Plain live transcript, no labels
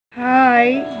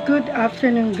good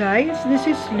afternoon, guys.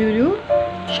 This is Lulu,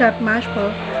 Chef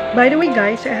Mashpo. By the way,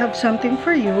 guys, I have something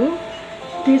for you.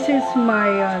 This is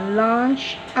my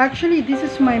lunch. Actually, this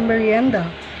is my merienda.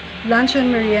 Lunch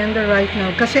and merienda right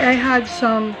now. Kasi I had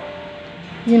some,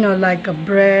 like a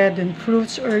bread and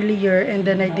fruits earlier, and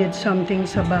then I did something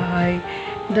sa bahay.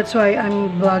 That's why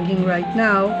I'm vlogging right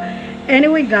now.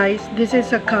 Anyway, guys, this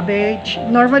is a cabbage.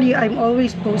 Normally, I'm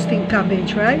always posting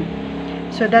cabbage, right?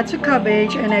 So that's a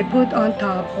cabbage, and I put on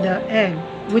top the egg,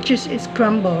 which is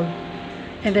scrambled.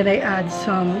 And then I add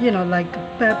some, like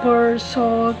pepper,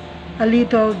 salt, a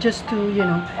little, just to,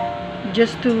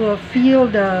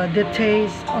 feel the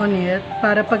taste on it.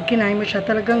 Para pag kinain mo siya,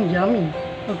 talagang yummy.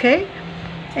 Okay?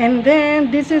 And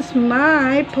then, this is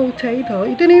my potato.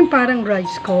 Ito na yung parang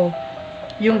rice ko.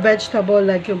 Yung vegetable,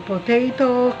 like yung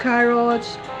potato,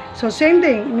 carrots. So, same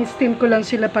thing. Ni-steam ko lang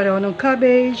sila pareho ng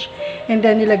cabbage. And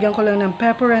then, nilagyan ko lang ng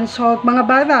pepper and salt. Mga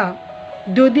bata,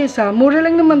 do this ha. Mura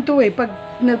lang naman to eh. Pag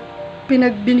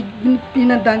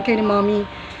pinandaan kayo ni mommy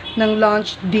ng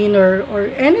lunch, dinner,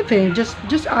 or anything, just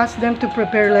ask them to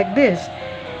prepare like this.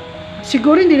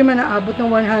 Siguro hindi naman naabot ng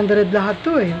 100 lahat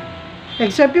to eh.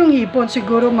 Except yung hipon,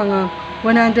 siguro mga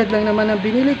 100 lang naman ang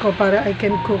binili ko para I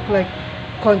can cook like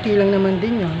konti lang naman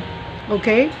din yun.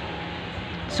 Okay?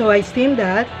 So, I steam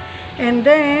that. And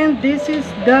then, this is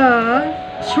the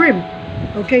shrimp.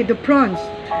 Okay, the prawns.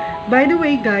 By the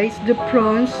way, guys, the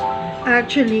prawns,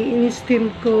 actually,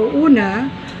 in-steam ko una.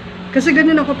 Kasi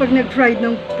ganun ako pag nag-fried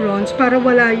ng prawns, para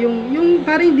wala yung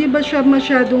parang hindi ba siya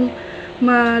masyadong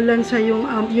malansa yung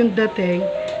dating.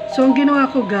 So, ang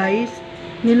ginawa ko, guys,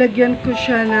 nilagyan ko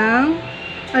siya ng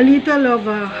a little of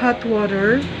hot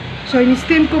water. So,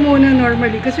 in-steam ko muna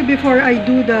normally. Kasi before I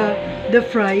do the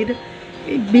fried,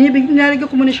 nilalagay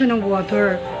ko muna siya ng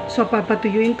water. So,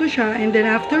 papatuyuin ko siya. And then,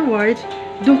 afterwards,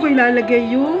 doon ko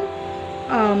ilalagay yung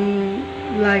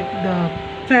like the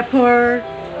pepper.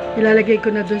 Ilalagay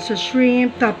ko na doon sa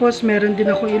shrimp. Tapos, meron din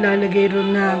ako ilalagay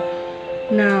doon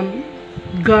na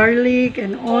garlic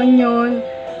and onion.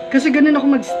 Kasi ganun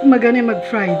ako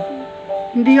mag-fried.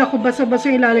 Hindi ako basa-basa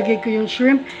ilalagay ko yung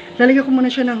shrimp. Lalagay ko muna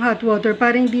siya ng hot water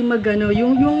para hindi magano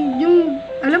yung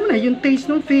alam mo na, yung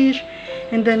taste ng fish.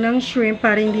 And then, ng shrimp,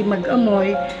 para hindi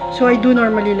mag-amoy. So, I do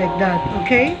normally like that.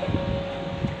 Okay?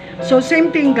 So,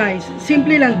 same thing, guys.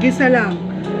 Simple lang. Gisa lang.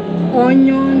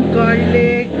 Onion,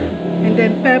 garlic, and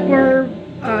then pepper.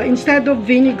 Instead of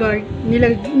vinegar,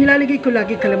 nilalagay ko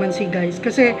lagi kalamansi, guys.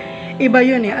 Kasi, iba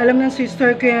yun eh. Alam ng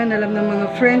sister ko yan. Alam ng mga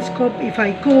friends ko. If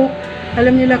I cook,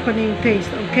 alam nila kung ano yung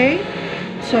taste. Okay?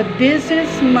 So, this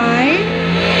is my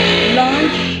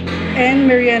lunch and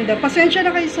merienda. Pasensya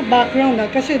na kayo sa background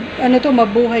kasi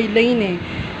mabuhay lane eh.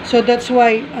 So that's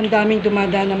why ang daming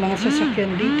dumadaan ng mga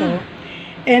sasakyan dito.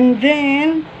 And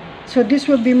then, so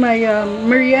this will be my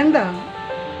merienda.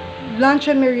 Lunch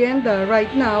and merienda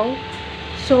right now.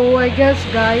 So I guess,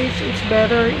 guys, it's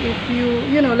better if you,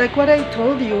 like what I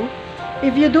told you,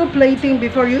 if you do plating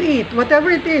before you eat,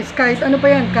 whatever it is, kahit ano pa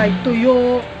yan, kahit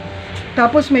tuyo,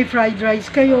 tapos may fried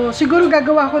rice kayo, siguro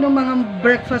gagawa ko ng mga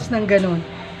breakfast ng ganon.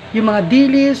 Yung mga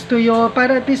dilis, tuyo,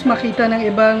 para at least makita ng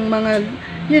ibang mga,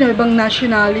 ibang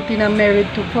nationality na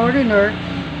married to foreigner,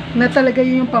 na talaga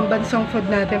yun yung pambansang food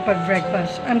natin pag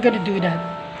breakfast. I'm gonna do that.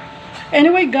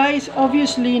 Anyway, guys,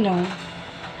 obviously,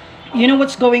 you know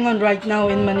what's going on right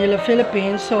now in Manila,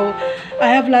 Philippines. So,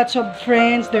 I have lots of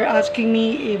friends. They're asking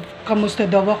me if kamusta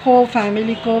daw ako,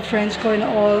 family ko, friends ko, and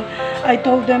all. I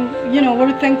told them,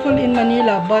 we're thankful in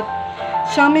Manila, but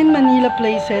some in Manila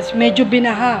places, medyo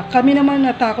binaha. Kami naman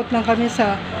natakot lang kami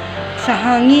sa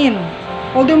hangin.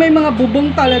 Although may mga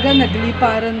bubong talaga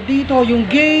nagliparan dito. Yung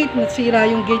gate, nasira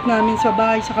yung gate namin sa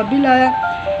bahay sa kabila.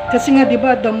 Kasi nga,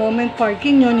 diba, at the moment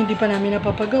parking yun, hindi pa namin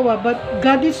napapagawa. But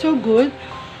God is so good.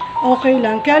 Okay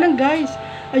lang. Kaya lang, guys,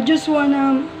 I just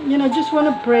wanna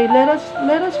pray. Let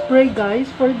us pray, guys,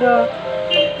 for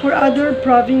other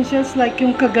provinces like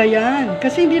yung Cagayan.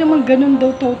 Kasi hindi naman ganun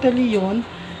daw totally yun.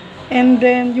 And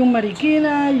then, yung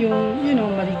Marikina,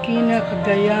 Marikina,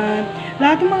 Cagayan,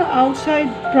 lahat ng mga outside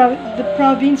the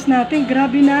province natin,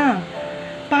 grabe na.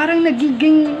 Parang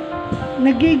nagiging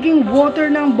water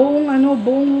ng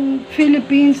buong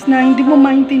Philippines na hindi mo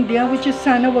maintindihan, which is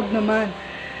sana wag naman.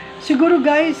 Siguro,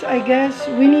 guys, I guess,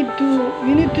 we need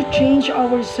to change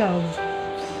ourselves.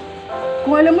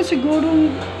 Kung alam mo siguro,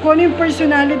 kung ano yung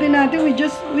personality natin, we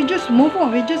just move on.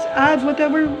 We just add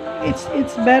whatever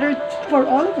it's better for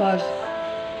all of us.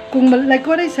 Kung, like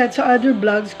what I said sa other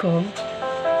vlogs ko,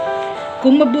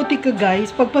 kung mabuti ka,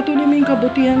 guys, pagpatuloy mo yung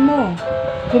kabutihan mo.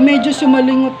 Kung medyo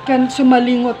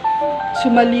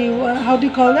how do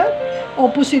you call that?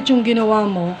 Opposite yung ginawa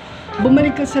mo,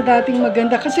 bumalik ka sa dating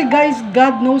maganda. Kasi guys,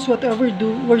 God knows whatever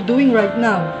we're doing right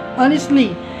now.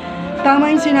 Honestly,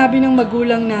 tama yung sinabi ng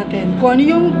magulang natin. Kung ano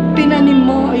yung tinanim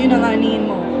mo, ayun ang anihin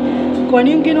mo. Kung ano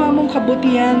yung ginawa mong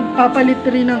kabutihan, papalit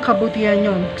rin ang kabutihan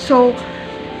yon. So,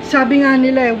 sabi nga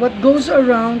nila, what goes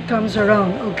around comes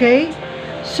around, okay?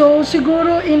 So,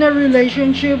 siguro in a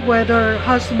relationship, whether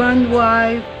husband,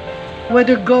 wife,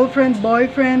 whether girlfriend,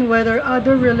 boyfriend, whether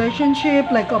other relationship,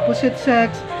 like opposite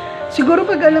sex, siguro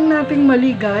pag alam nating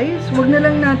mali, guys, wag na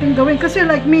lang natin gawin. Kasi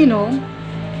like me, no?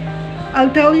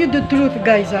 I'll tell you the truth,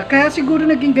 guys, ha? Kaya siguro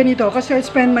naging ganito, kasi I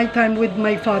spend my time with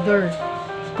my father.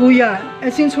 Kuya,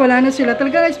 since wala na sila,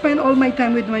 talaga I spend all my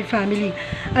time with my family.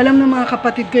 Alam ng mga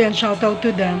kapatid ko yan, shout out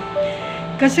to them.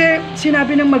 Kasi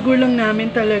sinabi ng magulang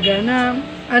namin talaga na,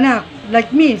 anak,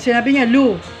 like me, sinabi niya,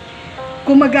 Lu,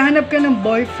 kung maghahanap ka ng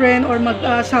boyfriend or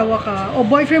mag-aasawa ka, o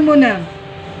boyfriend mo na,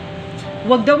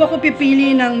 wag daw ako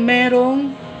pipili ng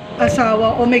merong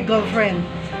asawa o may girlfriend.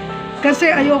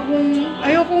 Kasi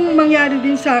ayokong mangyari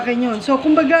din sa akin yon. So,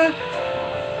 kumbaga,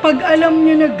 pag alam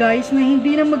nyo na guys na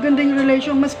hindi na maganda yung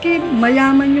relation, maski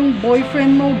mayaman yung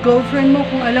boyfriend mo, girlfriend mo,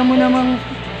 kung alam mo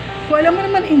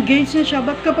naman engaged na siya,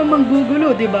 ba't ka pa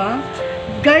manggugulo, di ba?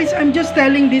 Guys, I'm just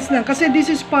telling this lang kasi this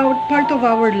is part of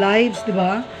our lives, di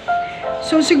ba?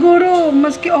 So siguro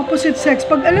maski opposite sex,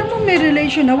 pag alam mo may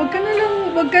relation na, wag ka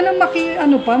na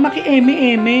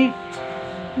maki-eme-eme.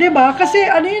 'Di ba? Kasi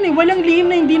ano yun eh, walang lihim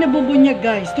na hindi nabubunyag,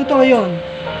 guys. Totoo 'yon.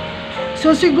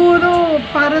 So siguro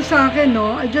para sa akin,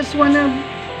 no, I just wanna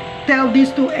tell this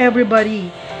to everybody.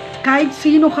 Kahit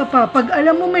sino ka pa, pag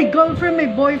alam mo may girlfriend, may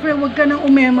boyfriend, wag ka nang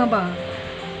umema ba.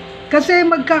 Kasi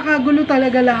magkakagulo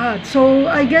talaga lahat. So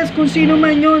I guess kung sino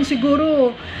man yun,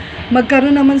 siguro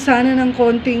magkaroon naman sana ng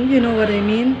konting, you know what I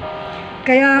mean?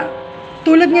 Kaya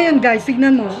tulad ngayon guys,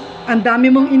 tignan mo, ang dami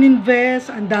mong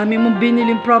ininvest, ang dami mong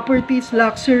biniling properties,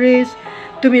 luxuries,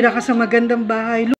 tumira ka sa magandang bahay.